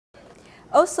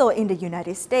Also in the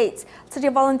United States, city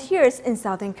volunteers in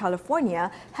Southern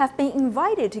California have been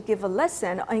invited to give a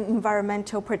lesson on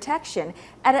environmental protection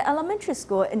at an elementary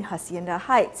school in Hacienda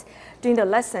Heights. During the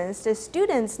lessons, the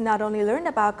students not only learn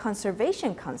about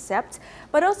conservation concepts,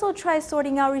 but also try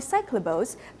sorting out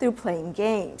recyclables through playing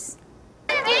games.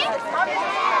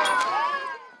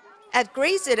 At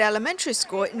Grayson Elementary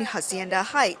School in Hacienda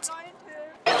Heights,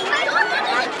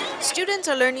 students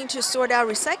are learning to sort out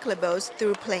recyclables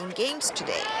through playing games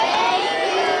today.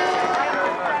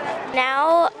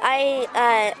 Now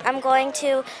I'm going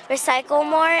to recycle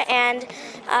more, and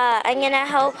I'm going to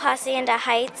help Hacienda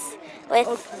Heights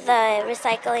with the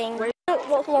recycling.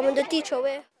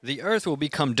 The earth will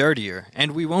become dirtier,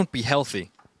 and we won't be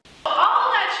healthy.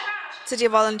 City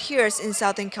volunteers in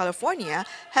Southern California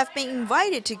have been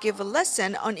invited to give a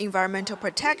lesson on environmental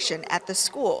protection at the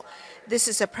school. This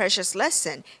is a precious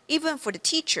lesson, even for the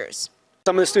teachers.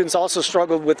 Some of the students also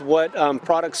struggled with what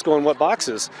products go in what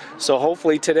boxes. So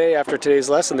hopefully today, after today's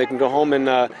lesson, they can go home and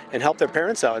help their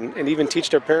parents out and even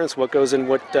teach their parents what goes in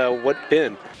what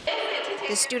bin.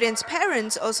 The students'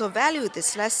 parents also value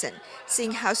this lesson,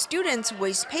 seeing how students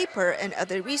waste paper and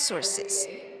other resources.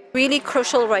 Really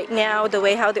crucial right now, the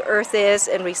way how the earth is,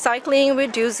 and recycling,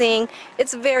 reducing,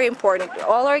 it's very important.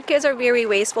 All our kids are very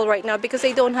wasteful right now because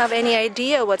they don't have any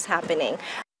idea what's happening.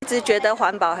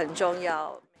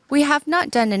 We have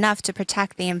not done enough to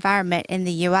protect the environment in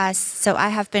the U.S., so I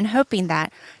have been hoping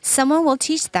that someone will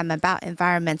teach them about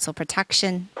environmental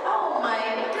protection.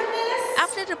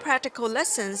 After the practical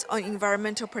lessons on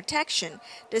environmental protection,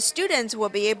 the students will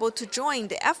be able to join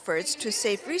the efforts to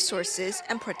save resources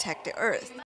and protect the earth.